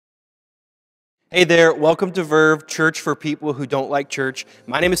Hey there, welcome to Verve, church for people who don't like church.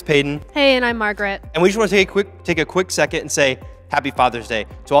 My name is Peyton. Hey, and I'm Margaret. And we just want to take a quick second and say Happy Father's Day.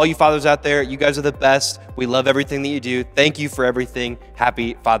 To all you fathers out there, you guys are the best. We love everything that you do. Thank you for everything.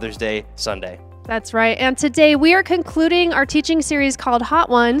 Happy Father's Day Sunday. That's right. And today we are concluding our teaching series called Hot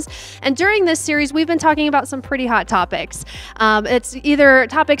Ones. And during this series, we've been talking about some pretty hot topics. It's either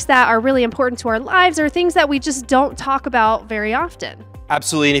topics that are really important to our lives or things that we just don't talk about very often.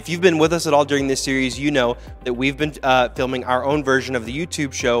 Absolutely, and if you've been with us at all during this series, you know that we've been filming our own version of the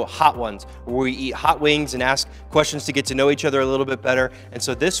YouTube show, Hot Ones, where we eat hot wings and ask questions to get to know each other a little bit better. And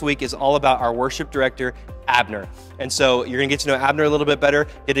so this week is all about our worship director, Abner. And so you're gonna get to know Abner a little bit better,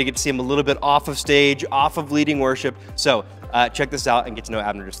 get to see him a little bit off of stage, off of leading worship. So check this out and get to know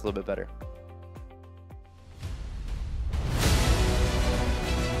Abner just a little bit better.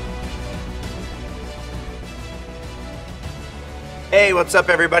 Hey, what's up,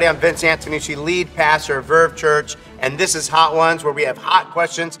 everybody? I'm Vince Antonucci, lead pastor of Verve Church, and this is Hot Ones, where we have hot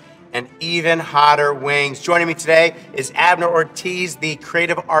questions and even hotter wings. Joining me today is Abner Ortiz, the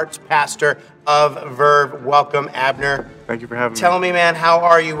creative arts pastor of Verve. Welcome, Abner. Thank you for having me. Tell me, man, how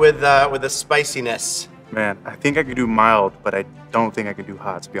are you with the spiciness? Man, I think I could do mild, but I don't think I could do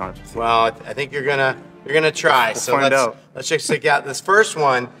hot, to be honest with you. Well, I think you're gonna try. Let's just check out this first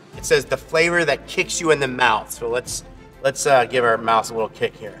one. It says the flavor that kicks you in the mouth. So let's give our mouths a little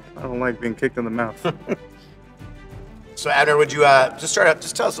kick here. I don't like being kicked in the mouth. So, Abner, would you just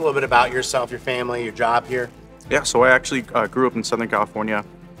tell us a little bit about yourself, your family, your job here? Yeah, so I actually grew up in Southern California.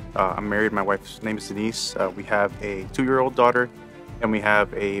 I'm married. My wife's name is Denise. We have a 2-year-old daughter, and we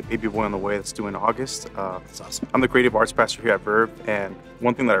have a baby boy on the way that's due in August. That's awesome. I'm the creative arts pastor here at Verve, and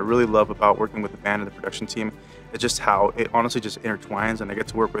one thing that I really love about working with the band and the production team is just how it honestly just intertwines, and I get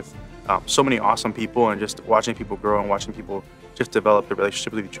to work with so many awesome people, and just watching people grow and watching people just develop their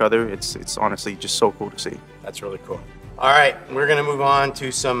relationship with each other. It's honestly just so cool to see. That's really cool. All right, we're gonna move on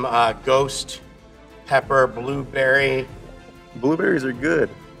to some ghost pepper blueberry. Blueberries are good.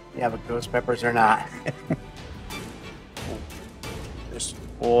 Yeah, but ghost peppers are not.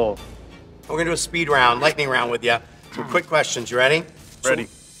 Oh. We're gonna do a speed round, lightning round with you. Some quick questions. You ready? Ready.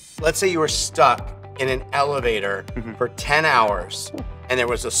 So, let's say you were stuck in an elevator for 10 hours and there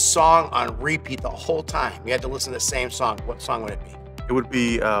was a song on repeat the whole time. You had to listen to the same song. What song would it be? It would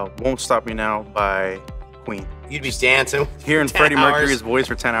be Won't Stop Me Now by Queen. You'd be dancing. Hearing Freddie Mercury's voice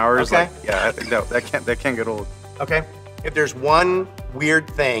for 10 hours, okay. That can't get old. Okay. If there's one weird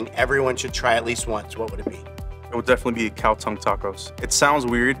thing everyone should try at least once, what would it be? It would definitely be cow tongue tacos. It sounds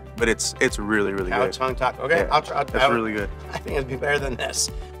weird, but it's really, really cow good. Cow tongue taco. Okay, yeah, I'll try. It's really good. I think it'd be better than this.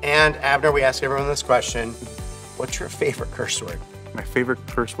 And Abner, we ask everyone this question. What's your favorite curse word? My favorite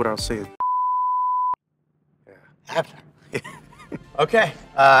curse word I'll say is yeah. Abner. Okay,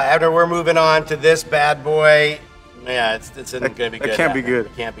 Abner, we're moving on to this bad boy. Yeah, it's going to be good. It can't be good.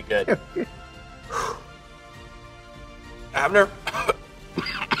 It can't be good. Abner.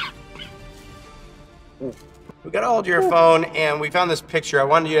 We got a hold of your phone and we found this picture. I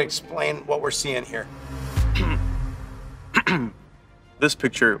wanted you to explain what we're seeing here. This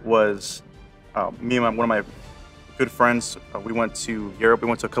picture was me and one of my good friends. We went to Europe. We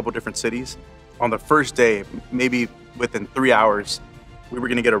went to a couple different cities. On the first day, maybe within 3 hours, we were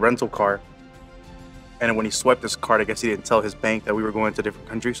going to get a rental car. And when he swiped his card, I guess he didn't tell his bank that we were going to a different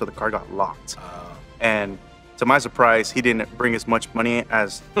country, so the car got locked. And to my surprise, he didn't bring as much money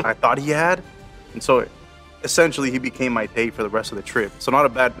as I thought he had. And so essentially, he became my date for the rest of the trip. So not a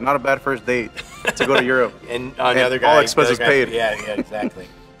bad first date to go to Europe. And another guy, all expenses paid. Yeah, exactly.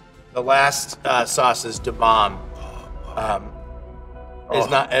 The last sauce is da bomb.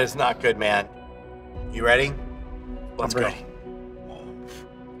 It's not good, man. You ready? Let's go.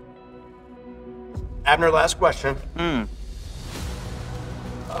 Abner, last question. I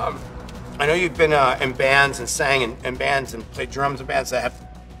know you've been in bands and sang in bands and played drums in bands that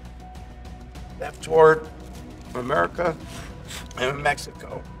have toured America and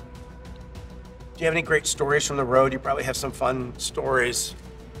Mexico. Do you have any great stories from the road? You probably have some fun stories,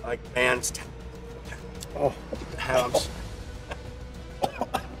 like bands.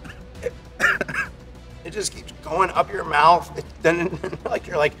 It just keeps going up your mouth. Then,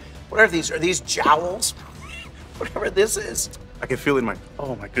 you're like, what are these? Are these jowls? Whatever this is. I can feel it in my.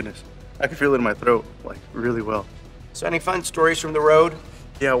 Oh my goodness! I can feel it in my throat, like really well. So, any fun stories from the road?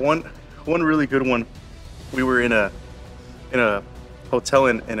 Yeah, one really good one. We were in a hotel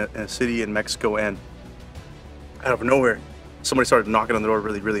in a city in Mexico, and out of nowhere, somebody started knocking on the door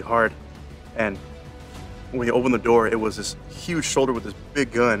really, really hard. And when we opened the door, it was this huge shoulder with this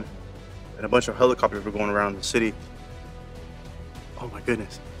big gun, and a bunch of helicopters were going around the city. Oh my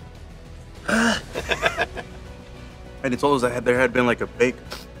goodness. And he told us that there had been like a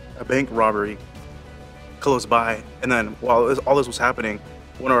bank robbery close by. And then while all this was happening,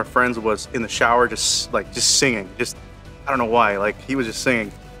 one of our friends was in the shower just singing. I don't know why, like he was just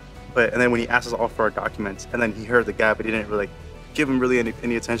singing. And then when he asked us all for our documents, and then he heard the guy, but he didn't really give him really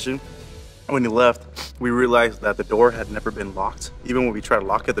any attention. And when he left, we realized that the door had never been locked. Even when we tried to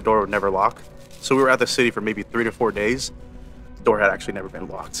lock it, the door would never lock. So we were at the city for maybe 3 to 4 days. The door had actually never been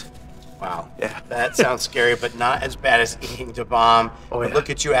locked. Wow. Yeah. That sounds scary, but not as bad as eating the bomb. Oh, But yeah. look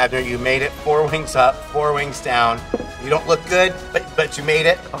at you, Abner. You made it 4 wings up, 4 wings down. You don't look good, but you made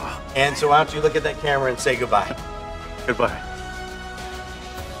it. Oh. And so why don't you look at that camera and say goodbye? Goodbye.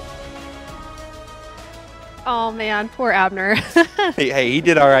 Oh man, poor Abner. Hey, he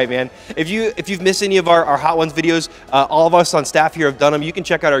did all right, man. If you've missed any of our Hot Ones videos, all of us on staff here have done them. You can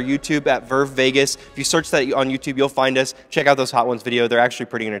check out our YouTube at Verve Vegas. If you search that on YouTube, you'll find us. Check out those Hot Ones video. They're actually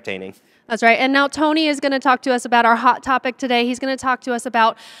pretty entertaining. That's right. And now Tony is going to talk to us about our hot topic today. He's going to talk to us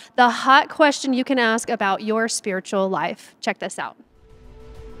about the hot question you can ask about your spiritual life. Check this out.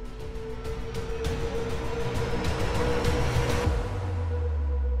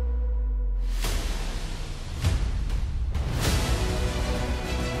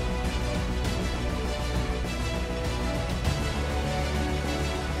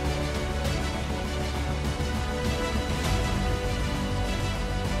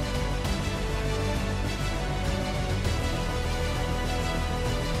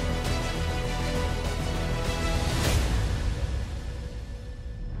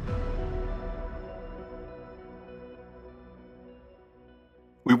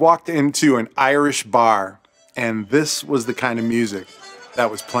 We walked into an Irish bar, and this was the kind of music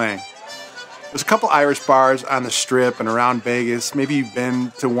that was playing. There's a couple Irish bars on the Strip and around Vegas. Maybe you've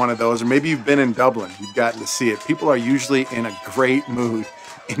been to one of those, or maybe you've been in Dublin. You've gotten to see it. People are usually in a great mood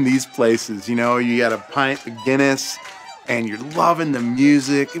in these places. You know, you got a pint of Guinness, and you're loving the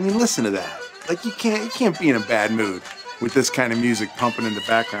music. I mean, listen to that. Like, you can't be in a bad mood with this kind of music pumping in the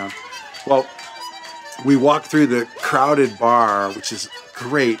background. Well, we walked through the crowded bar, which is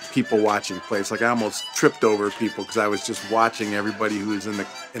great people watching place. Like, I almost tripped over people because I was just watching everybody who was in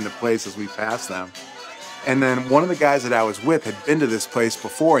the place as we passed them. And then one of the guys that I was with had been to this place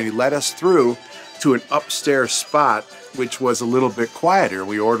before, and he led us through to an upstairs spot, which was a little bit quieter.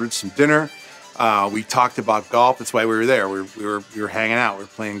 We ordered some dinner. We talked about golf. That's why we were there. We were hanging out. We were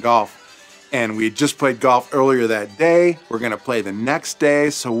playing golf. And we had just played golf earlier that day. We're going to play the next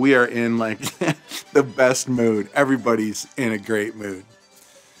day. So we are in like the best mood. Everybody's in a great mood.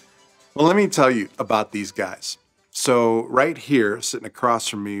 Well, let me tell you about these guys. So right here, sitting across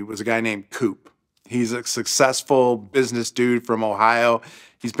from me, was a guy named Coop. He's a successful business dude from Ohio.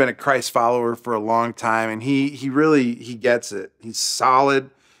 He's been a Christ follower for a long time, and he really gets it. He's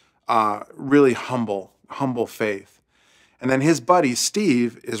solid, really humble faith. And then his buddy,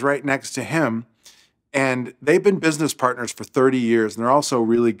 Steve, is right next to him, and they've been business partners for 30 years, and they're also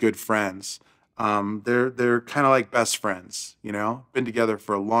really good friends. They're kind of like best friends, you know, been together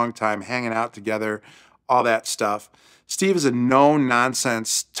for a long time, hanging out together, all that stuff. Steve is a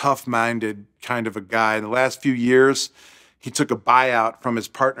no-nonsense, tough-minded kind of a guy. In the last few years, he took a buyout from his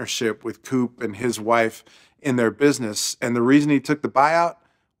partnership with Coop and his wife in their business, and the reason he took the buyout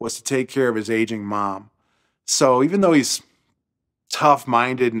was to take care of his aging mom. So even though he's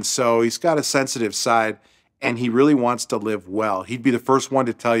tough-minded, and so he's got a sensitive side, and he really wants to live well. He'd be the first one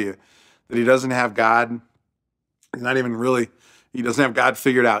to tell you that he doesn't have God. He's not even really, he doesn't have God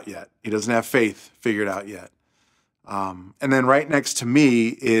figured out yet. He doesn't have faith figured out yet. And then right next to me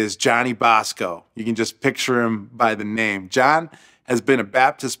is Johnny Bosco. You can just picture him by the name. John has been a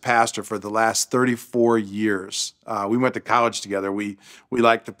Baptist pastor for the last 34 years. We went to college together. We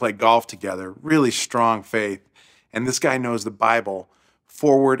like to play golf together. Really strong faith. And this guy knows the Bible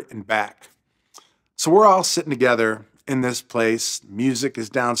forward and back. So we're all sitting together in this place. Music is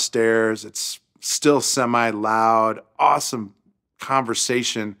downstairs. It's still semi-loud. Awesome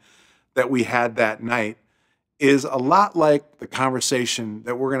conversation that we had that night is a lot like the conversation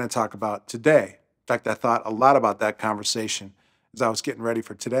that we're going to talk about today. In fact, I thought a lot about that conversation as I was getting ready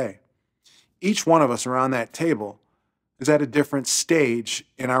for today. Each one of us around that table is at a different stage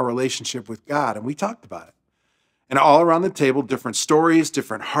in our relationship with God, and we talked about it. And all around the table, different stories,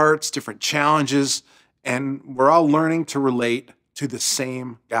 different hearts, different challenges, and we're all learning to relate to the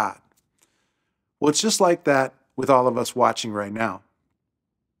same God. Well, it's just like that with all of us watching right now.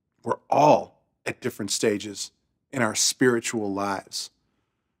 We're all at different stages in our spiritual lives.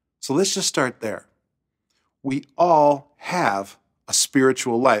 So let's just start there. We all have a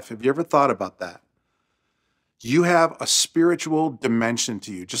spiritual life. Have you ever thought about that? You have a spiritual dimension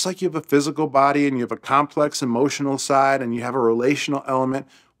to you. Just like you have a physical body and you have a complex emotional side and you have a relational element,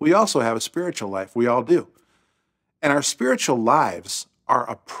 we also have a spiritual life. We all do. And our spiritual lives are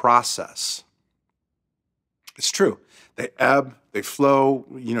a process. It's true. They ebb, they flow.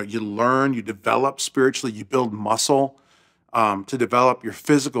 You know, you learn, you develop spiritually, you build muscle to develop your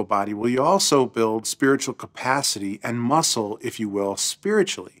physical body. Well, you also build spiritual capacity and muscle, if you will,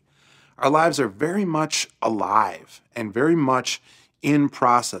 spiritually. Our lives are very much alive and very much in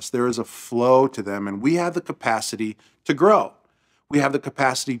process. There is a flow to them, and we have the capacity to grow. We have the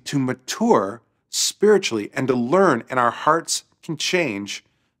capacity to mature spiritually and to learn, and our hearts can change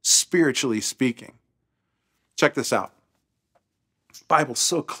spiritually speaking. Check this out. The Bible's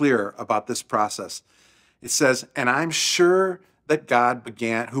so clear about this process. It says, and I'm sure that the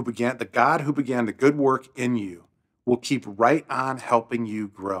God who began the good work in you will keep right on helping you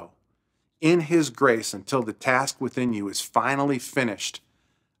grow in his grace until the task within you is finally finished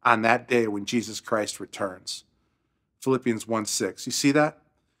on that day when Jesus Christ returns. Philippians 1:6. You see that?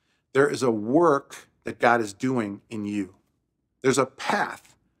 There is a work that God is doing in you. There's a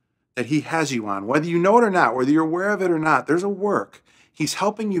path that he has you on. Whether you know it or not, whether you're aware of it or not, there's a work. He's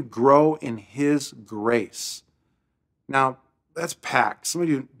helping you grow in his grace. Now, that's packed. Some of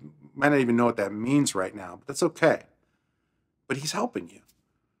you might not even know what that means right now, but that's okay. But he's helping you.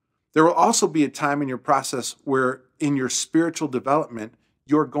 There will also be a time in your process where in your spiritual development,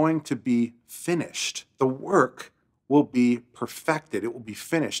 you're going to be finished. The work will be perfected. It will be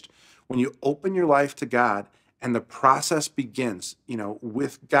finished. When you open your life to God and the process begins,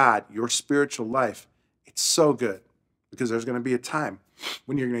 with God, your spiritual life, it's so good because there's going to be a time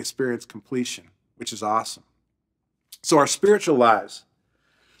when you're going to experience completion, which is awesome. So our spiritual lives,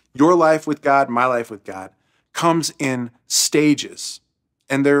 your life with God, my life with God, comes in stages.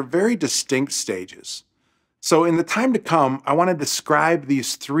 And they're very distinct stages. So in the time to come, I want to describe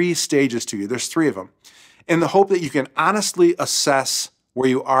these 3 stages to you. There's 3 of them, in the hope that you can honestly assess where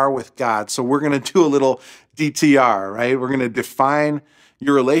you are with God. So we're going to do a little DTR, right? We're going to define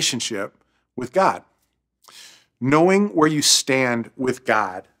your relationship with God. Knowing where you stand with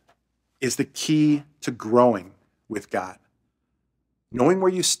God is the key to growing with God. Knowing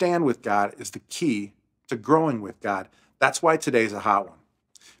where you stand with God is the key to growing with God. That's why today's a hot one.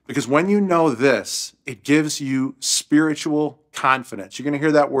 Because when you know this, it gives you spiritual confidence. You're going to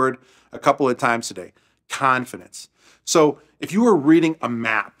hear that word a couple of times today, confidence. So if you were reading a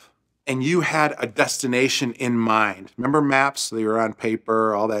map and you had a destination in mind, remember maps? They were on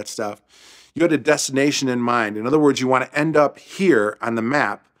paper, all that stuff. You had a destination in mind. In other words, you want to end up here on the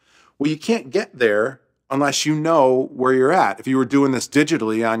map. Well, you can't get there unless you know where you're at. If you were doing this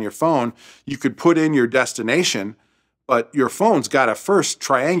digitally on your phone, you could put in your destination, but your phone's got to first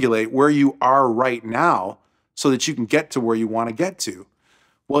triangulate where you are right now so that you can get to where you want to get to.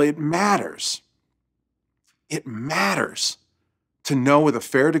 Well, it matters. It matters to know with a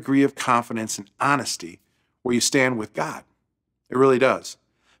fair degree of confidence and honesty where you stand with God. It really does.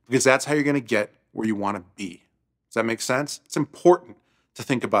 Because that's how you're going to get where you want to be. Does that make sense? It's important to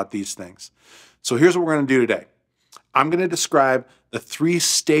think about these things. So here's what we're going to do today. I'm going to describe the 3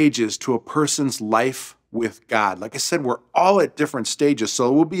 stages to a person's life with God. Like I said, we're all at different stages,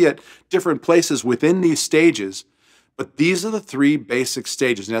 so we'll be at different places within these stages, but these are the 3 basic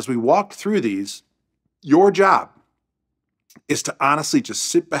stages. And as we walk through these, your job is to honestly just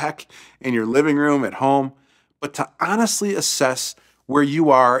sit back in your living room at home, but to honestly assess where you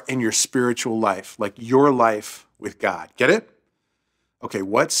are in your spiritual life, like your life with God. Get it? Okay,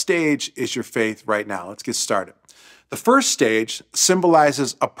 what stage is your faith right now? Let's get started. The first stage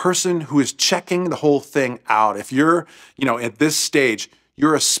symbolizes a person who is checking the whole thing out. If you're, at this stage,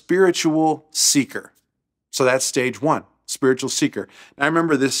 you're a spiritual seeker. So that's stage 1, spiritual seeker. And I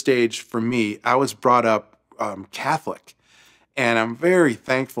remember this stage for me. I was brought up Catholic, and I'm very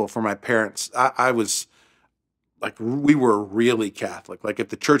thankful for my parents. I was we were really Catholic. Like if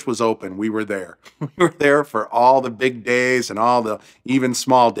the church was open, we were there. We were there for all the big days and all the even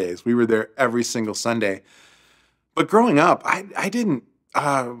small days. We were there every single Sunday. But growing up, I didn't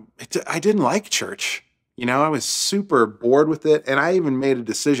like church. I was super bored with it, and I even made a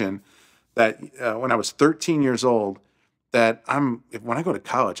decision that when I was 13 years old, that when I go to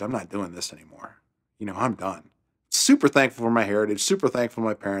college, I'm not doing this anymore. I'm done. Super thankful for my heritage, super thankful for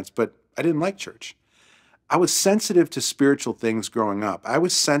my parents, but I didn't like church. I was sensitive to spiritual things growing up. I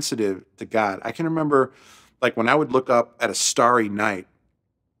was sensitive to God. I can remember, when I would look up at a starry night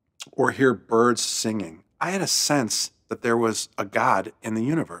or hear birds singing, I had a sense that there was a God in the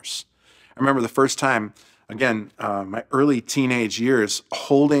universe. I remember the first time, again, my early teenage years,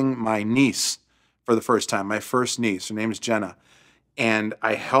 holding my niece for for the first time, my first niece. Her name is Jenna. And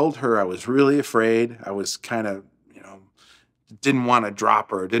I held her. I was really afraid. I was kind of, didn't want to drop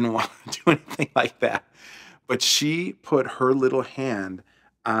her, didn't want to do anything like that. But she put her little hand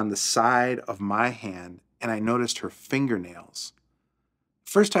on the side of my hand, and I noticed her fingernails.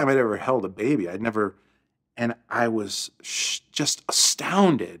 First time I'd ever held a baby. And I was just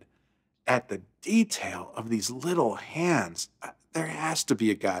astounded at the detail of these little hands. There has to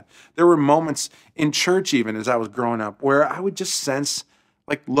be a God. There were moments in church, even as I was growing up, where I would just sense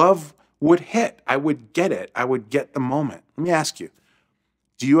like love would hit. I would get it. I would get the moment. Let me ask you,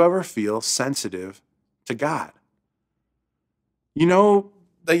 do you ever feel sensitive to God? You know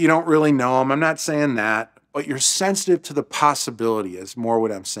that you don't really know him. I'm not saying that, but you're sensitive to the possibility, is more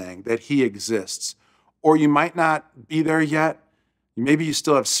what I'm saying, that he exists. Or you might not be there yet. Maybe you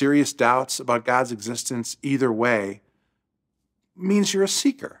still have serious doubts about God's existence. Either way, it means you're a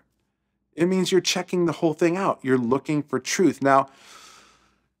seeker. It means you're checking the whole thing out. You're looking for truth. Now,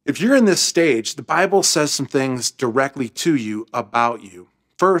 if you're in this stage, the Bible says some things directly to you about you.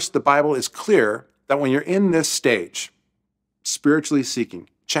 First, the Bible is clear that when you're in this stage, spiritually seeking,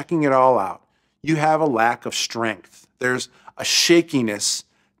 checking it all out, you have a lack of strength. There's a shakiness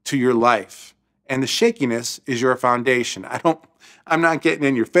to your life. And the shakiness is your foundation. I'm not getting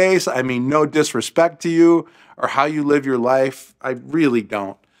in your face. I mean, no disrespect to you or how you live your life. I really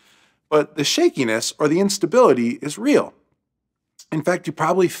don't. But the shakiness or the instability is real. In fact, you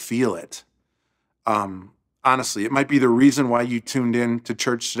probably feel it. Honestly, it might be the reason why you tuned in to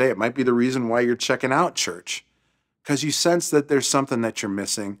church today. It might be the reason why you're checking out church, because you sense that there's something that you're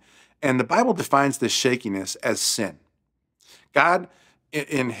missing. And the Bible defines this shakiness as sin. God,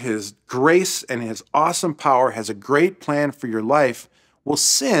 in his grace and his awesome power, has a great plan for your life. Well,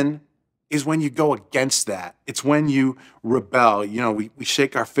 sin is when you go against that. It's when you rebel. We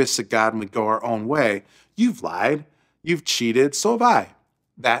shake our fists at God and we go our own way. You've lied. You've cheated, so have I.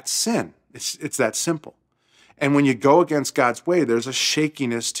 That's sin. It's that simple. And when you go against God's way, there's a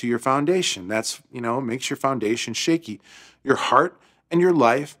shakiness to your foundation. That's, it makes your foundation shaky. Your heart and your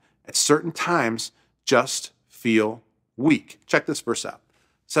life at certain times just feel weak. Check this verse out.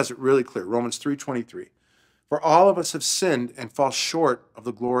 It says it really clear. Romans 3:23. For all of us have sinned and fall short of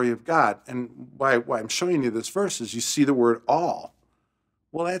the glory of God. And why I'm showing you this verse is you see the word all.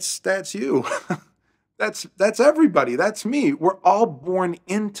 Well, that's you. That's everybody. That's me. We're all born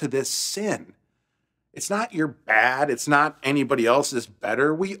into this sin. It's not you're bad. It's not anybody else is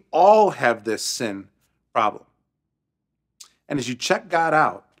better. We all have this sin problem. And as you check God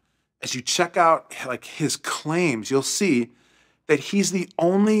out, as you check out like his claims, you'll see that he's the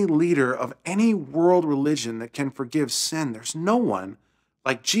only leader of any world religion that can forgive sin. There's no one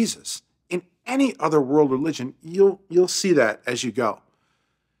like Jesus. In any other world religion, you'll see that as you go.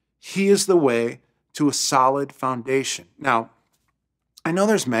 He is the way to a solid foundation. Now, I know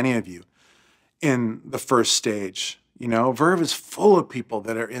there's many of you in the first stage. Verve is full of people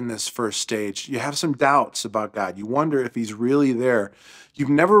that are in this first stage. You have some doubts about God. You wonder if he's really there. You've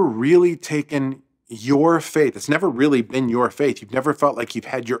never really taken your faith. It's never really been your faith. You've never felt like you've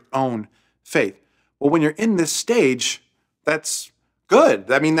had your own faith. Well, when you're in this stage, that's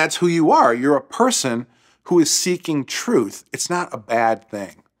good. I mean, that's who you are. You're a person who is seeking truth. It's not a bad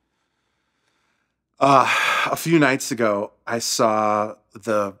thing. A few nights ago, I saw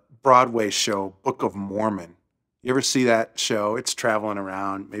the Broadway show, Book of Mormon. You ever see that show? It's traveling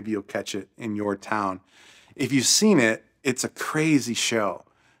around. Maybe you'll catch it in your town. If you've seen it, it's a crazy show.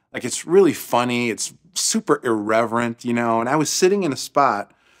 Like, it's really funny. It's super irreverent, and I was sitting in a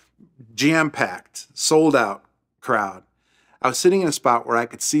spot, jam-packed, sold-out crowd. I was sitting in a spot where I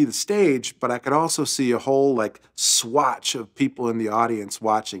could see the stage, but I could also see a whole swatch of people in the audience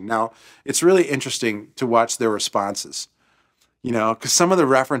watching. Now, it's really interesting to watch their responses, because some of the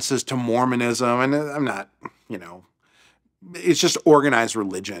references to Mormonism, and I'm not, it's just organized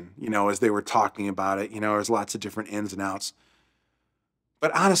religion, as they were talking about it, there's lots of different ins and outs.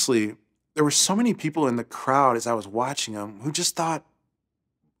 But honestly, there were so many people in the crowd as I was watching them who just thought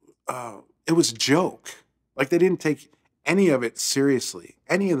it was a joke. Like, they didn't take any of it seriously,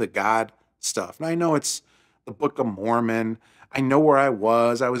 any of the God stuff. And I know it's the Book of Mormon. I know where I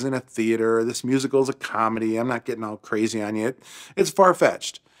was. I was in a theater. This musical is a comedy. I'm not getting all crazy on you. It's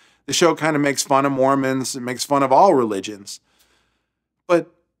far-fetched. The show kind of makes fun of Mormons. It makes fun of all religions.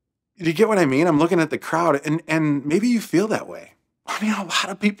 But do you get what I mean? I'm looking at the crowd, and maybe you feel that way. I mean, a lot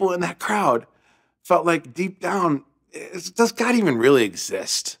of people in that crowd felt like deep down, does God even really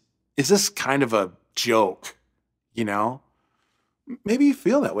exist? Is this kind of a joke? Maybe you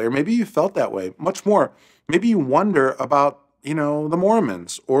feel that way, or maybe you felt that way. Much more, maybe you wonder about the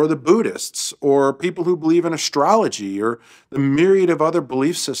Mormons or the Buddhists or people who believe in astrology or the myriad of other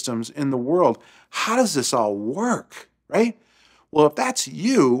belief systems in the world. How does this all work, right? Well, if that's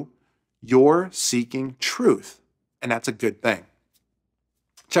you, you're seeking truth, and that's a good thing.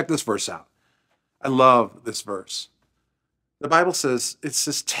 Check this verse out. I love this verse. The Bible says, it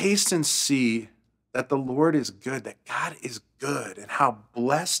says, taste and see that the Lord is good, that God is good, and how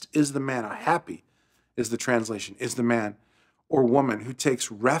blessed is the man, how happy is the translation, is the man or woman who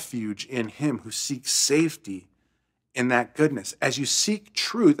takes refuge in him, who seeks safety in that goodness. As you seek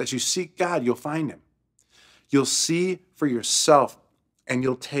truth, as you seek God, you'll find him. You'll see for yourself and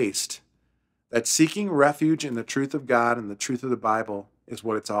you'll taste that seeking refuge in the truth of God and the truth of the Bible is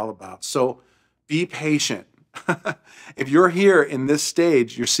what it's all about. So be patient. If you're here in this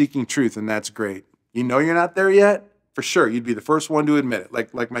stage, you're seeking truth, and that's great. You know you're not there yet? For sure, you'd be the first one to admit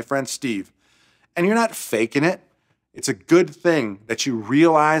it, like my friend Steve. And you're not faking it. It's a good thing that you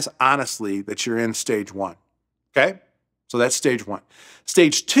realize honestly that you're in stage one. Okay? So that's stage one.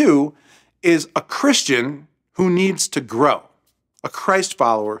 Stage two is a Christian who needs to grow, a Christ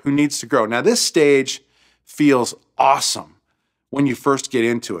follower who needs to grow. Now, this stage feels awesome when you first get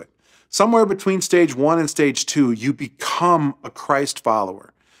into it. Somewhere between stage one and stage two, you become a Christ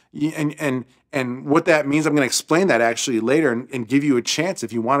follower. And what that means, I'm going to explain that actually later and give you a chance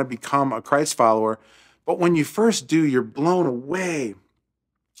if you want to become a Christ follower. But when you first do, you're blown away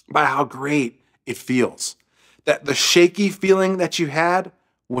by how great it feels. That the shaky feeling that you had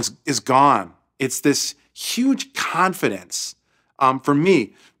is gone. It's this huge confidence for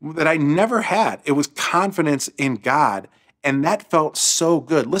me that I never had. It was confidence in God, and that felt so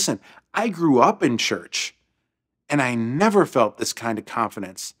good. Listen, I grew up in church, and I never felt this kind of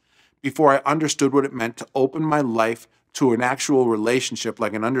confidence before I understood what it meant to open my life to an actual relationship,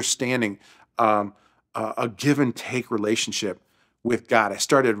 like an understanding, a give and take relationship with God. I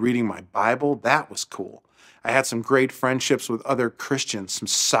started reading my Bible. That was cool. I had some great friendships with other Christians, some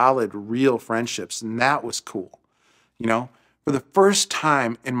solid, real friendships, and that was cool. For the first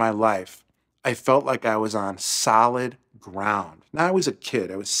time in my life, I felt like I was on solid ground. Now, I was a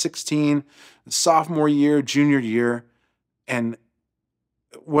kid. I was 16, sophomore year, junior year, and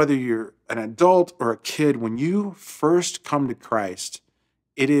whether you're an adult or a kid, when you first come to Christ,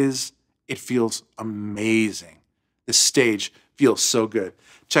 it feels amazing. This stage feels so good.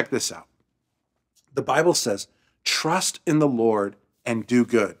 Check this out. The Bible says, trust in the Lord and do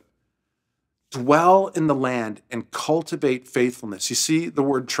good. Dwell in the land and cultivate faithfulness. You see the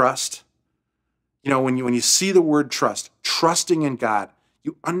word trust? When you see the word trust, trusting in God,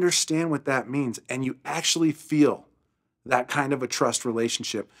 you understand what that means, and you actually feel that kind of a trust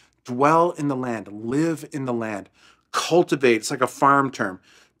relationship. Dwell in the land, live in the land, cultivate. It's like a farm term.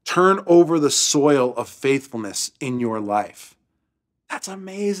 Turn over the soil of faithfulness in your life. That's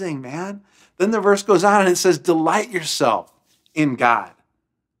amazing, man. Then the verse goes on and it says, delight yourself in God.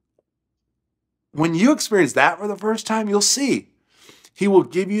 When you experience that for the first time, you'll see He will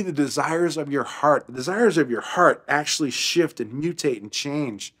give you the desires of your heart. The desires of your heart actually shift and mutate and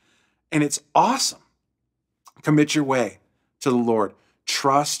change. And it's awesome. Commit your way to the Lord.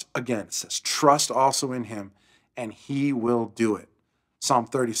 Trust, again, it says, trust also in Him, and He will do it. Psalm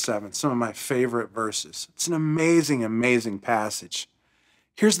 37, some of my favorite verses. It's an amazing, amazing passage.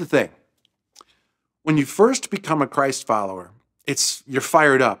 Here's the thing. When you first become a Christ follower, you're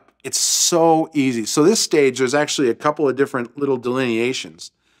fired up. It's so easy. So this stage, there's actually a couple of different little delineations.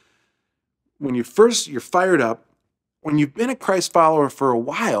 When you're fired up. When you've been a Christ follower for a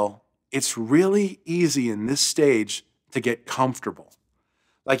while, it's really easy in this stage to get comfortable.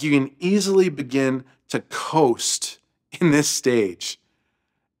 Like you can easily begin to coast in this stage.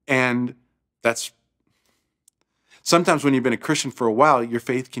 And that's sometimes when you've been a Christian for a while, your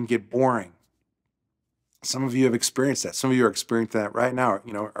faith can get boring. Some of you have experienced that. Some of you are experiencing that right now.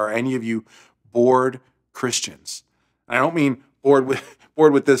 Are any of you bored Christians? I don't mean bored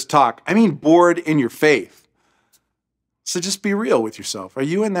with this talk. I mean bored in your faith. So just be real with yourself. Are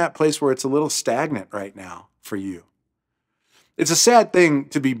you in that place where it's a little stagnant right now for you? It's a sad thing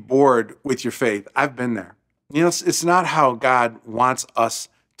to be bored with your faith. I've been there. It's not how God wants us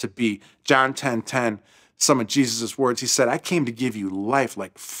to be. John 10:10, some of Jesus' words, He said, I came to give you life,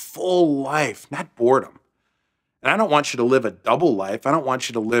 like full life, not boredom. And I don't want you to live a double life. I want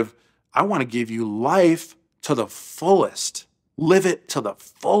to give you life to the fullest. Live it to the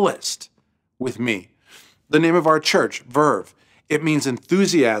fullest with me. The name of our church, Verve, it means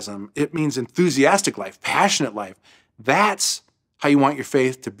enthusiasm. It means enthusiastic life, passionate life. That's how you want your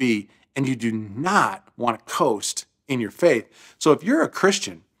faith to be. And you do not want to coast in your faith. So if you're a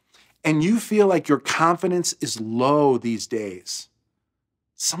Christian and you feel like your confidence is low these days,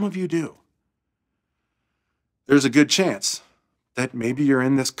 some of you do, there's a good chance that maybe you're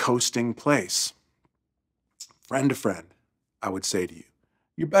in this coasting place. Friend to friend, I would say to you,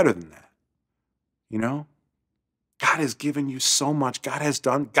 you're better than that. You know, God has given you so much.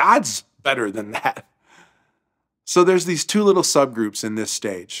 God's better than that. So there's these two little subgroups in this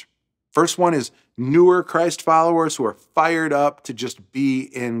stage. First one is newer Christ followers who are fired up to just be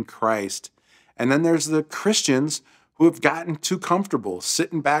in Christ. And then there's the Christians who have gotten too comfortable,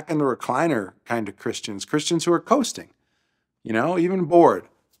 sitting back in the recliner kind of Christians who are coasting, you know, even bored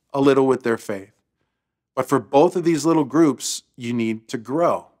a little with their faith. But for both of these little groups, you need to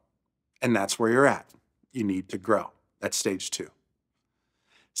grow. And that's where you're at. You need to grow. That's stage 2.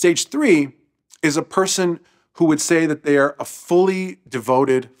 Stage 3 is a person who would say that they are a fully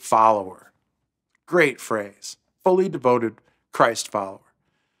devoted follower. Great phrase. Fully devoted Christ follower.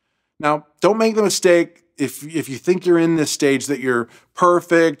 Now, don't make the mistake if you think you're in this stage that you're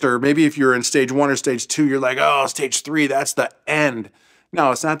perfect, or maybe if you're in stage 1 or stage 2, you're like, oh, stage 3, that's the end.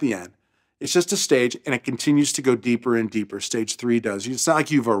 No, it's not the end. It's just a stage, and it continues to go deeper and deeper. Stage 3 does. It's not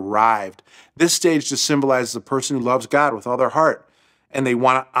like you've arrived. This stage just symbolizes a person who loves God with all their heart, and they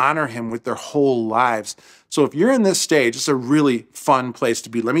want to honor him with their whole lives. So if you're in this stage, it's a really fun place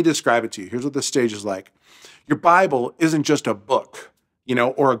to be. Let me describe it to you. Here's what this stage is like. Your Bible isn't just a book, you know,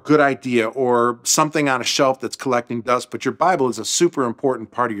 or a good idea, or something on a shelf that's collecting dust, but your Bible is a super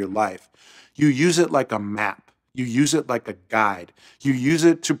important part of your life. You use it like a map. You use it like a guide. You use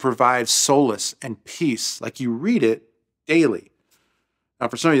it to provide solace and peace, like you read it daily. Now,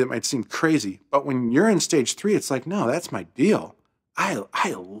 for some of you, that might seem crazy, but when you're in stage 3, it's like, no, that's my deal.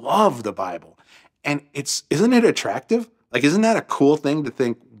 I love the Bible. And isn't it attractive? Like, isn't that a cool thing to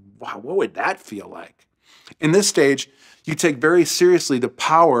think, wow, what would that feel like? In this stage, you take very seriously the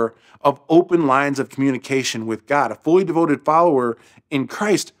power of open lines of communication with God. A fully devoted follower in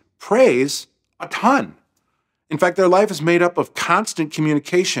Christ prays a ton. In fact, their life is made up of constant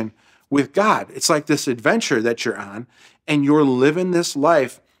communication with God. It's like this adventure that you're on, and you're living this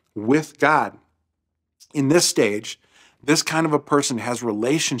life with God. In this stage, this kind of a person has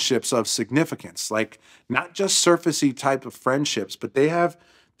relationships of significance, like not just surfacey type of friendships, but they have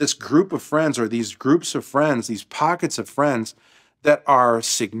this group of friends, or these groups of friends, these pockets of friends that are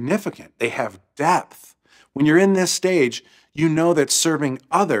significant. They have depth. When you're in this stage, you know that serving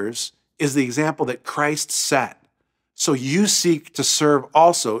others is the example that Christ set. So you seek to serve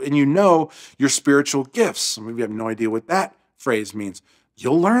also, and you know your spiritual gifts. Some of you have no idea what that phrase means.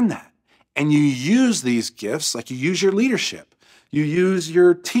 You'll learn that. And you use these gifts, like you use your leadership. You use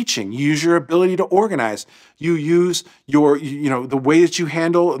your teaching. You use your ability to organize. You use your, the way that you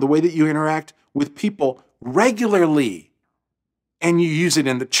handle, the way that you interact with people regularly. And you use it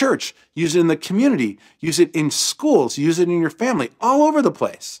in the church, use it in the community, use it in schools, use it in your family, all over the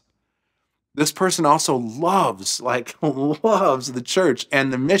place. This person also loves the church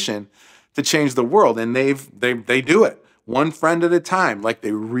and the mission to change the world. And they do it one friend at a time, like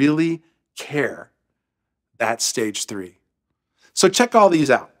they really care. That's stage 3. So check all these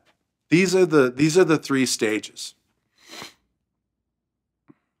out. These are the 3 stages.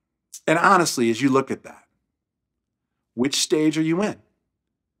 And honestly, as you look at that, which stage are you in?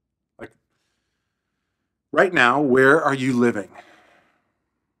 Like right now, where are you living?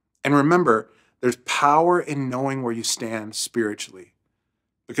 And remember, there's power in knowing where you stand spiritually.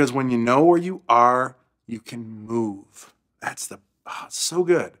 Because when you know where you are, you can move. That's so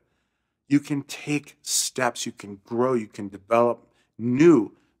good. You can take steps, you can grow, you can develop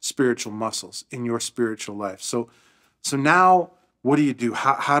new spiritual muscles in your spiritual life. So now, what do you do?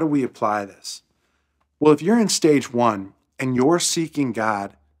 How do we apply this? Well, if you're in stage 1 and you're seeking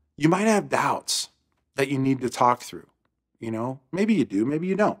God, you might have doubts that you need to talk through. You know, maybe you do, maybe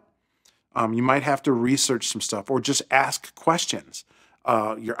you don't. You might have to research some stuff or just ask questions.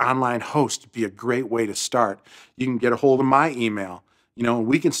 Your online host would be a great way to start. You can get a hold of my email, and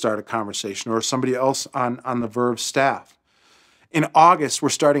we can start a conversation, or somebody else on the Verve staff. In August, we're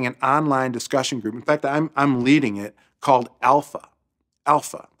starting an online discussion group. In fact, I'm leading it, called Alpha,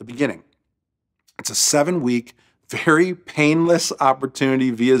 the beginning. It's a 7-week, very painless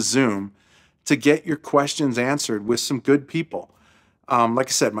opportunity via Zoom to get your questions answered with some good people. Like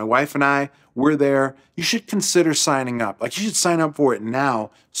I said, my wife and I, we're there. You should consider signing up. Like, you should sign up for it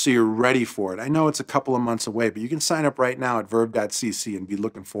now so you're ready for it. I know it's a couple of months away, but you can sign up right now at verve.cc and be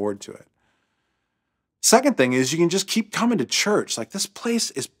looking forward to it. Second thing is, you can just keep coming to church. Like, this place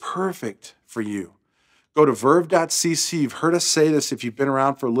is perfect for you. Go to verve.cc. You've heard us say this if you've been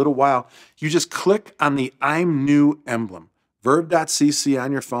around for a little while. You just click on the I'm New emblem. verve.cc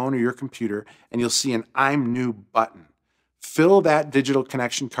on your phone or your computer, and you'll see an I'm new button. Fill that digital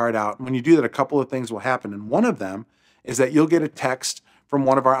connection card out. And when you do that, a couple of things will happen. And one of them is that you'll get a text from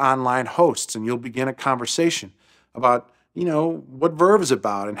one of our online hosts, and you'll begin a conversation about, what Verve is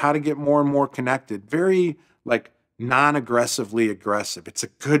about and how to get more and more connected. Very non-aggressively aggressive. It's a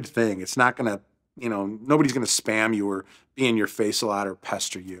good thing. It's not going to, nobody's going to spam you or be in your face a lot or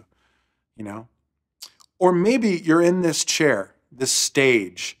pester you, Or maybe you're in this chair, this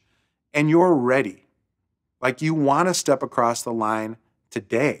stage, and you're ready. Like you want to step across the line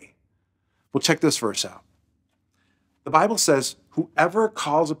today. Well, check this verse out. The Bible says, whoever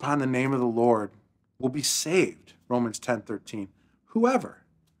calls upon the name of the Lord will be saved. Romans 10:13. Whoever.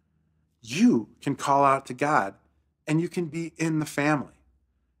 You can call out to God and you can be in the family.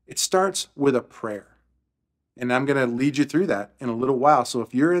 It starts with a prayer. And I'm going to lead you through that in a little while. So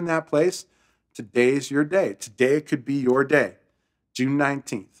if you're in that place, today's your day. Today could be your day. June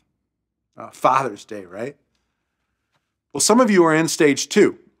 19th. Father's Day, right? Well, some of you are in stage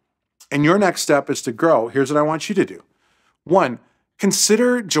 2, and your next step is to grow. Here's what I want you to do. 1,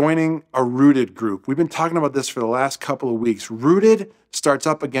 consider joining a Rooted group. We've been talking about this for the last couple of weeks. Rooted starts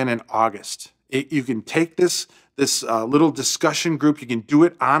up again in August. You can take this little discussion group. You can do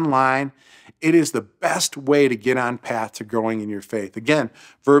it online. It is the best way to get on path to growing in your faith. Again,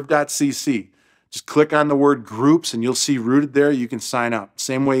 verve.cc. Just click on the word groups, and you'll see Rooted there. You can sign up.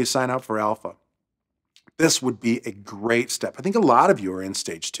 Same way you sign up for Alpha. This would be a great step. I think a lot of you are in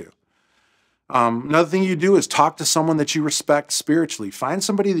stage 2. Another thing you do is talk to someone that you respect spiritually. Find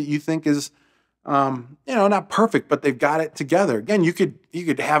somebody that you think is, not perfect, but they've got it together. Again, you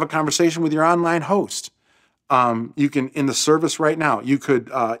could have a conversation with your online host. You can, in the service right now, you could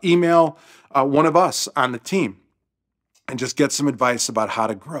email one of us on the team and just get some advice about how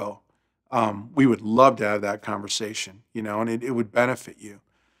to grow. We would love to have that conversation, and it would benefit you.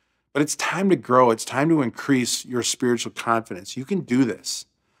 But it's time to grow. It's time to increase your spiritual confidence. You can do this.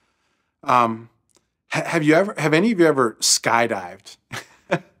 Have any of you ever skydived?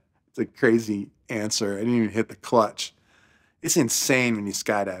 It's a crazy answer. I didn't even hit the clutch. It's insane when you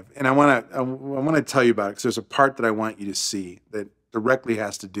skydive. And I want to tell you about it because there's a part that I want you to see that directly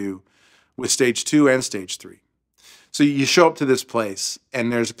has to do with stage 2 and stage 3. So you show up to this place, and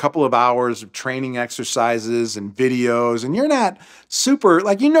there's a couple of hours of training exercises and videos, and you're not super,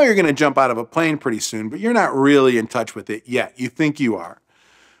 you're going to jump out of a plane pretty soon, but you're not really in touch with it yet. You think you are.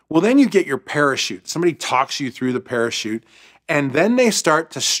 Well, then you get your parachute. Somebody talks you through the parachute, and then they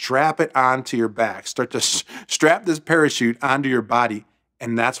start to strap it onto your back, start to strap this parachute onto your body,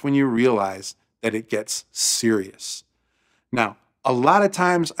 and that's when you realize that it gets serious. Now, a lot of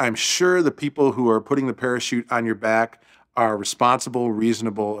times, I'm sure the people who are putting the parachute on your back are responsible,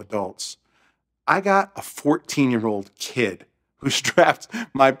 reasonable adults. I got a 14-year-old kid who strapped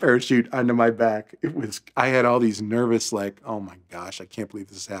my parachute onto my back. I had all these nervous, oh my gosh, I can't believe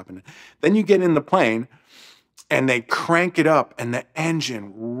this is happening. Then you get in the plane, and they crank it up, and the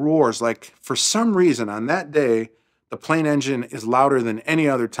engine roars. For some reason, on that day, the plane engine is louder than any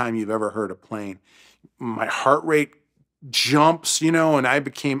other time you've ever heard a plane. My heart rate jumps, and I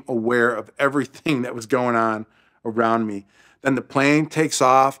became aware of everything that was going on around me. Then the plane takes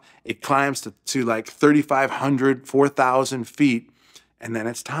off, it climbs to 3,500, 4,000 feet, and then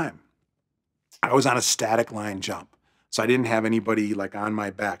it's time. I was on a static line jump, so I didn't have anybody on my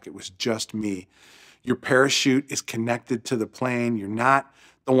back. It was just me. Your parachute is connected to the plane. You're not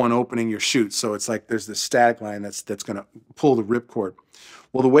the one opening your chute, so it's there's this static line that's going to pull the ripcord.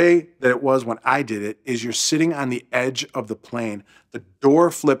 Well, the way that it was when I did it is you're sitting on the edge of the plane. The door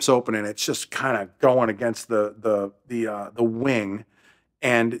flips open and it's just kind of going against the wing.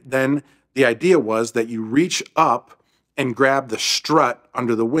 And then the idea was that you reach up and grab the strut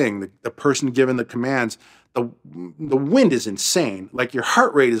under the wing. The person giving the commands, the wind is insane. Your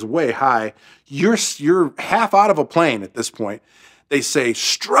heart rate is way high. You're half out of a plane at this point. They say,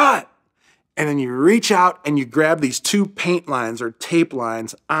 strut. And then you reach out and you grab these 2 paint lines or tape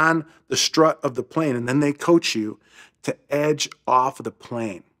lines on the strut of the plane, and then they coach you to edge off of the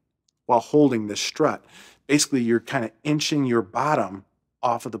plane while holding the strut. Basically, you're kind of inching your bottom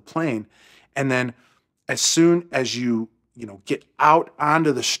off of the plane. And then as soon as you get out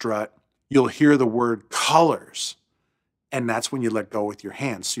onto the strut, you'll hear the word colors. And that's when you let go with your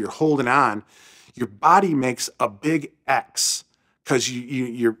hands. So you're holding on. Your body makes a big X, because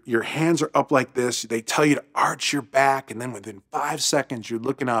your hands are up like this. They tell you to arch your back, and then within 5 seconds, you're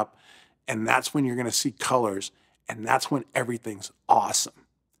looking up, and that's when you're going to see colors, and that's when everything's awesome.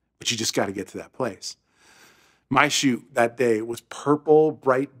 But you just got to get to that place. My chute that day was purple,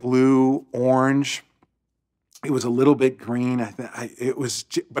 bright blue, orange. It was a little bit green. But it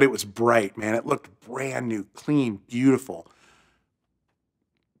was bright, man. It looked brand new, clean, beautiful.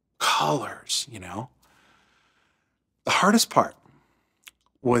 Colors, you know. The hardest part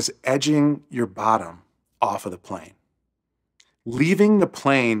was edging your bottom off of the plane. Leaving the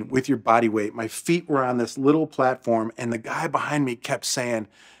plane with your body weight. My feet were on this little platform, and the guy behind me kept saying,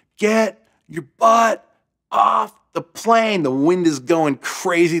 "Get your butt off the plane." The wind is going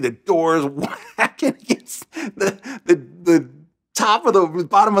crazy. The doors whacking against the top of the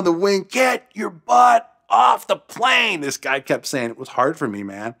bottom of the wing. "Get your butt off the plane." This guy kept saying. It was hard for me,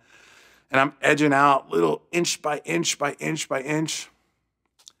 man. And I'm edging out little inch by inch by inch by inch.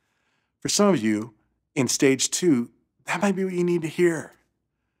 For some of you in stage 2, that might be what you need to hear.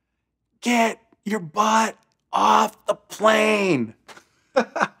 Get your butt off the plane.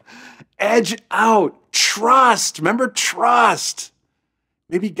 Edge out. Trust. Remember, trust.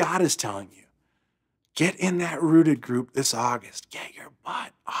 Maybe God is telling you, get in that rooted group this August. Get your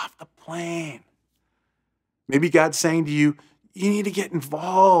butt off the plane. Maybe God's saying to you, you need to get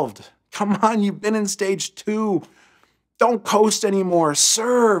involved. Come on, you've been in stage 2. Don't coast anymore.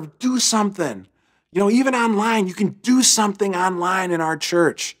 Serve. Do something. You know, even online, you can do something online in our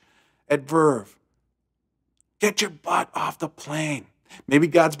church at Verve. Get your butt off the plane. Maybe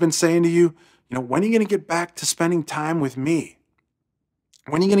God's been saying to you, you know, when are you going to get back to spending time with me?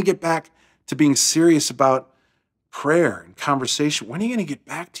 When are you going to get back to being serious about prayer and conversation? When are you going to get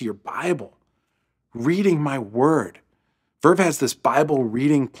back to your Bible, reading my word? Verve has this Bible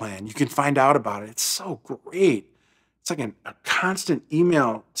reading plan. You can find out about it. It's so great. It's like a constant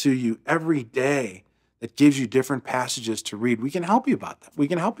email to you every day that gives you different passages to read. We can help you about that. We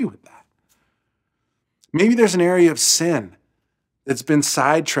can help you with that. Maybe there's an area of sin that's been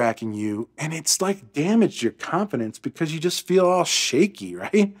sidetracking you, and it's like damaged your confidence because you just feel all shaky,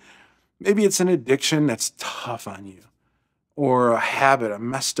 right? Maybe it's an addiction that's tough on you, or a habit, a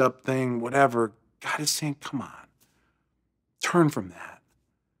messed up thing, whatever. God is saying, come on, turn from that.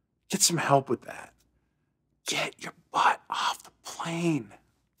 Get some help with that. Get your butt off the plane.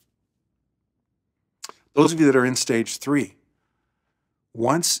 Those of you that are in stage 3,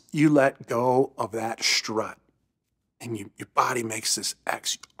 once you let go of that strut and your body makes this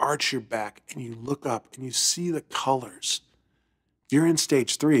X, you arch your back and you look up and you see the colors. If you're in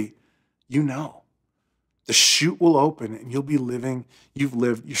stage 3, you know. The chute will open and you'll be living, you're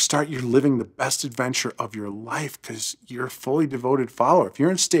living the best adventure of your life because you're a fully devoted follower. If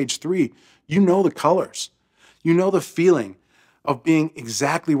you're in stage 3, you know the colors. You know the feeling of being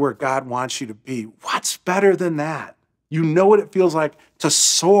exactly where God wants you to be. What's better than that? You know what it feels like to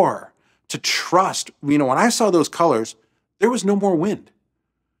soar, to trust. You know, when I saw those colors, there was no more wind.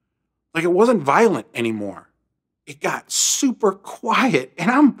 Like it wasn't violent anymore. It got super quiet and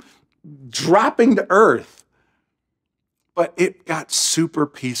I'm dropping to earth. But it got super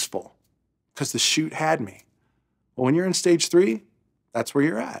peaceful because the chute had me. Well, when you're in stage 3, that's where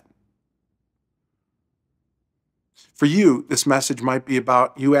you're at. For you, this message might be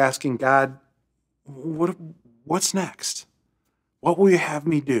about you asking God, what's next? What will you have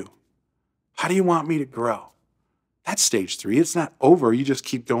me do? How do you want me to grow? That's stage 3. It's not over. You just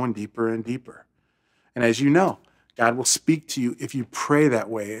keep going deeper and deeper. And as you know, God will speak to you if you pray that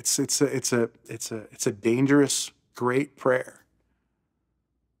way. It's a dangerous, great prayer.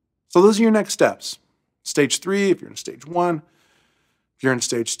 So those are your next steps. Stage 3, if you're in stage 1, if you're in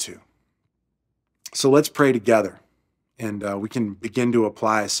stage 2. So let's pray together, and we can begin to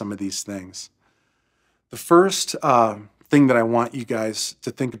apply some of these things. The first thing that I want you guys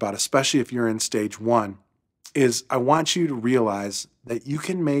to think about, especially if you're in stage 1, is I want you to realize that you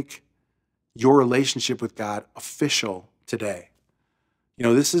can make your relationship with God official today. You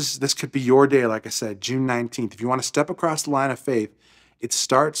know, this could be your day, like I said, June 19th. If you want to step across the line of faith, it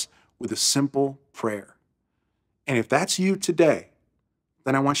starts with a simple prayer. And if that's you today,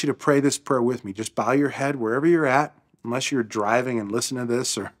 then I want you to pray this prayer with me. Just bow your head wherever you're at, unless you're driving and listening to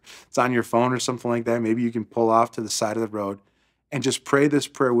this, or it's on your phone or something like that. Maybe you can pull off to the side of the road and just pray this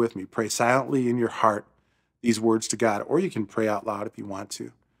prayer with me. Pray silently in your heart these words to God, or you can pray out loud if you want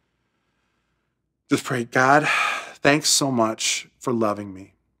to. Just pray, God, thanks so much for loving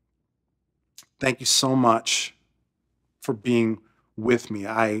me. Thank you so much for being with me.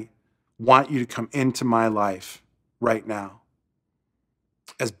 I want you to come into my life right now.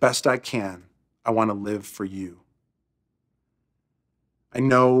 As best I can, I want to live for you. I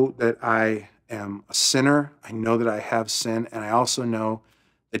know that I am a sinner. I know that I have sin, and I also know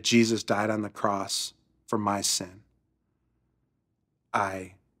that Jesus died on the cross for my sin.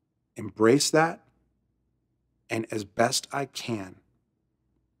 I embrace that. And as best I can,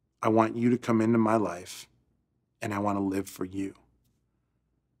 I want you to come into my life and I want to live for you.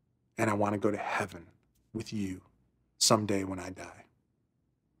 And I want to go to heaven with you someday when I die.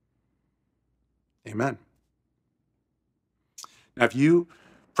 Amen. Now, if you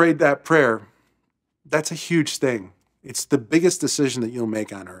prayed that prayer, that's a huge thing. It's the biggest decision that you'll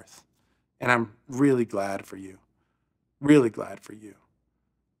make on earth. And I'm really glad for you. Really glad for you.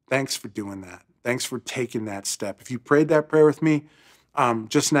 Thanks for doing that. Thanks for taking that step. If you prayed that prayer with me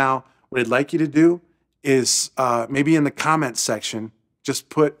just now, what I'd like you to do is maybe in the comments section, just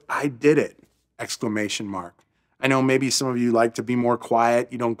put, "I did it!" ! I know maybe some of you like to be more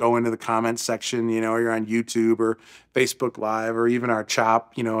quiet. You don't go into the comments section, you're on YouTube or Facebook Live or even our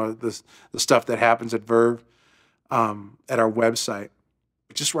Chop, the stuff that happens at Verve, at our website.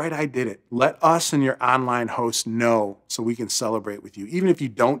 But just write, "I did it." Let us and your online host know so we can celebrate with you. Even if you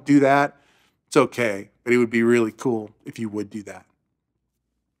don't do that, it's okay, but it would be really cool if you would do that.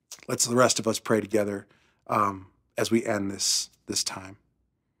 Let's the rest of us pray together as we end this time.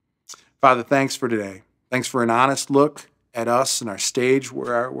 Father, thanks for today. Thanks for an honest look at us and our stage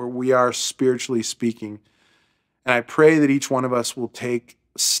where we are spiritually speaking. And I pray that each one of us will take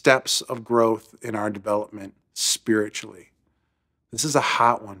steps of growth in our development spiritually. This is a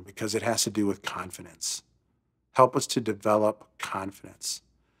hot one because it has to do with confidence. Help us to develop confidence.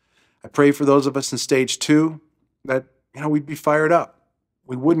 I pray for those of us in stage 2 that, we'd be fired up.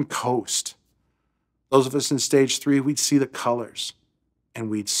 We wouldn't coast. Those of us in stage 3, we'd see the colors and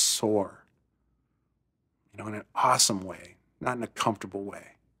we'd soar. In an awesome way, not in a comfortable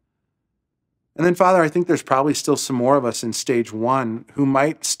way. And then, Father, I think there's probably still some more of us in stage 1 who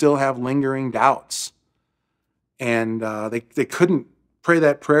might still have lingering doubts. And they couldn't pray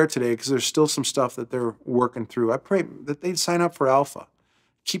that prayer today because there's still some stuff that they're working through. I pray that they'd sign up for Alpha.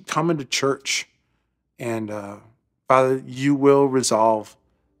 Keep coming to church. And, Father, you will resolve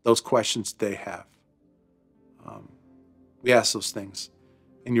those questions they have. We ask those things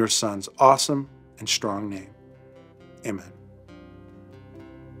in your Son's awesome and strong name. Amen.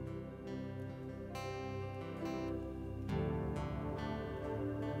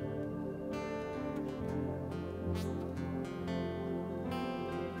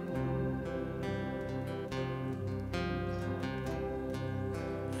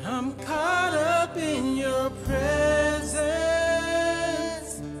 I'm caught up in your presence.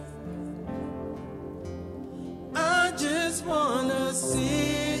 I just wanna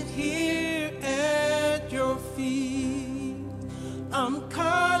sit here at your feet. I'm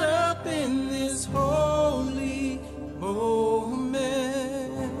caught up in this holy moment.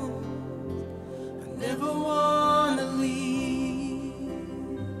 I never wanna leave.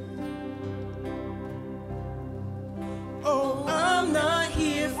 Oh, I'm not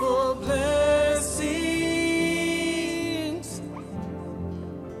here for blessings.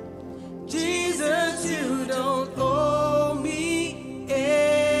 Jesus, you don't owe me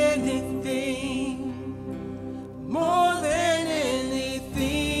anything more than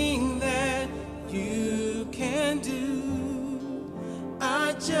anything that you can do.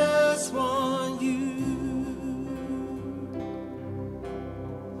 I just want you.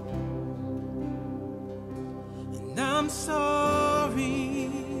 And I'm sorry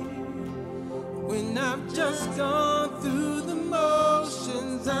when I've just gone through the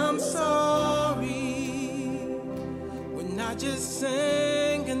motions. I'm sorry when I just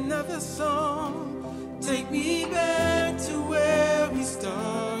sang another song. Take me back to where we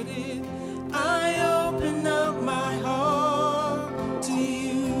started. I open up my heart to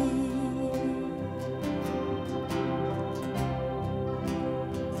you.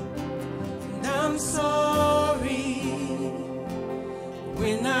 And I'm sorry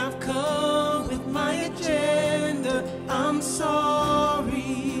when I've come with my agenda. I'm sorry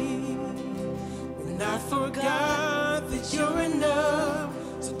when I forgot that you're enough.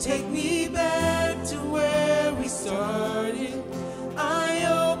 So take me back to where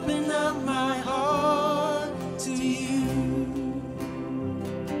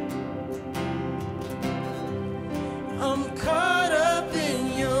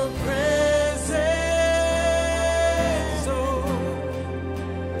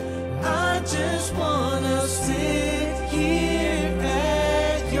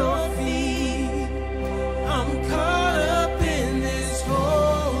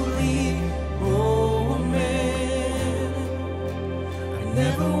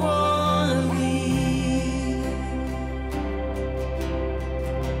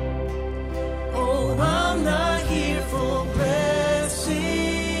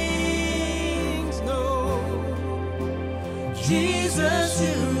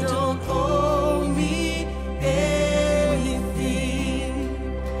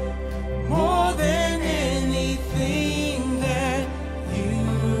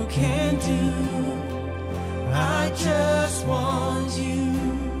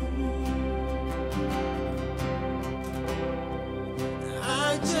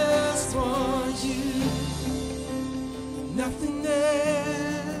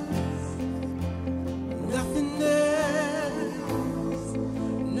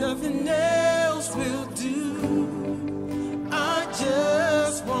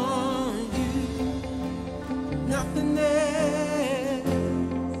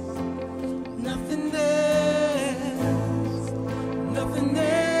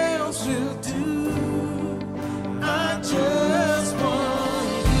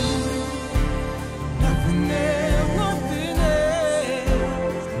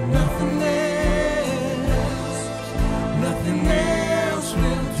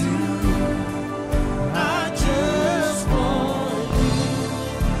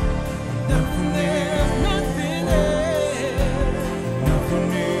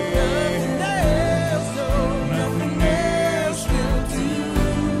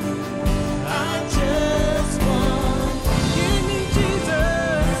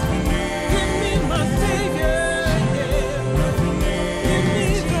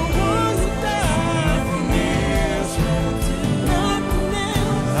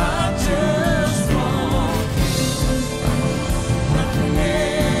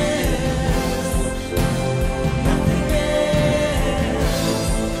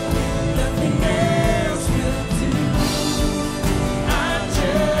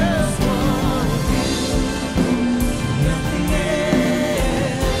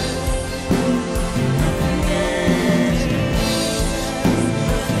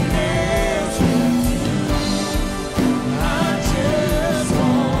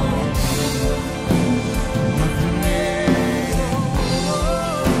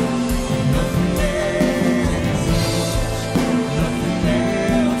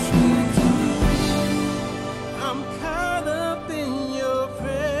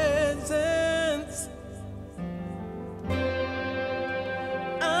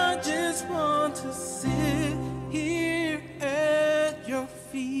just want to sit here at your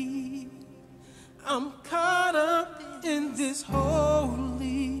feet. I'm caught up in this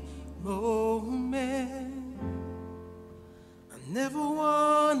holy moment. I never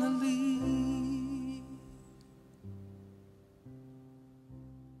wanna leave.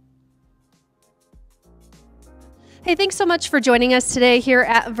 Hey, thanks so much for joining us today here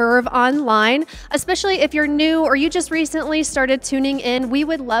at Verve Online. Especially if you're new or you just recently started tuning in, we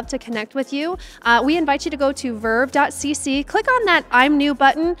would love to connect with you. We invite you to go to verve.cc, click on that I'm new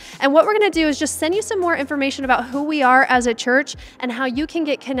button, and what we're going to do is just send you some more information about who we are as a church and how you can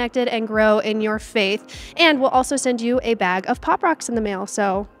get connected and grow in your faith. And we'll also send you a bag of Pop Rocks in the mail.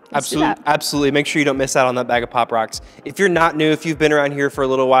 So Absolutely. Make sure you don't miss out on that bag of Pop Rocks. If you're not new, if you've been around here for a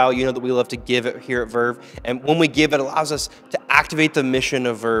little while, you know that we love to give it here at Verve. And when we give, it allows us to activate the mission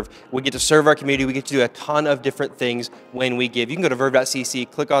of Verve. We get to serve our community. We get to do a ton of different things when we give. You can go to verve.cc,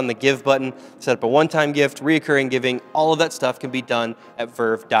 click on the give button, set up a one-time gift, reoccurring giving. All of that stuff can be done at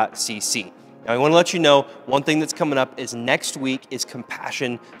verve.cc. Now, I want to let you know one thing that's coming up is next week is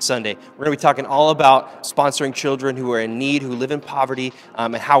Compassion Sunday. We're going to be talking all about sponsoring children who are in need, who live in poverty,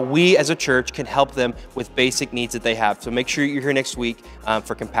 and how we as a church can help them with basic needs that they have. So make sure you're here next week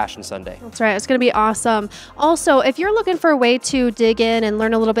for Compassion Sunday. That's right. It's going to be awesome. Also, if you're looking for a way to dig in and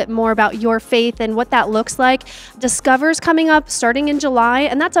learn a little bit more about your faith and what that looks like, Discover's coming up starting in July,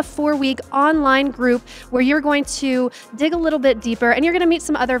 and that's a 4-week online group where you're going to dig a little bit deeper and you're going to meet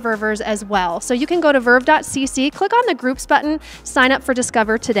some other Ververs as well. So you can go to verve.cc, click on the groups button, sign up for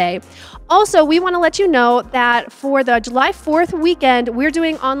Discover today. Also, we want to let you know that for the July 4th weekend, we're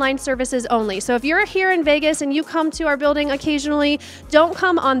doing online services only. So if you're here in Vegas and you come to our building occasionally, don't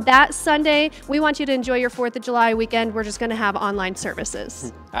come on that Sunday. We want you to enjoy your 4th of July weekend. We're just going to have online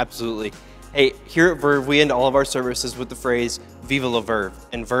services. Absolutely. Hey, here at Verve, we end all of our services with the phrase, Viva la Verve.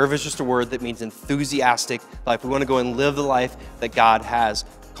 And Verve is just a word that means enthusiastic life. We want to go and live the life that God has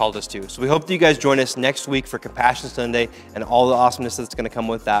called us to. So we hope that you guys join us next week for Compassion Sunday and all the awesomeness that's going to come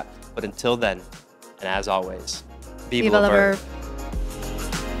with that. But until then, and as always, Viva la Verve.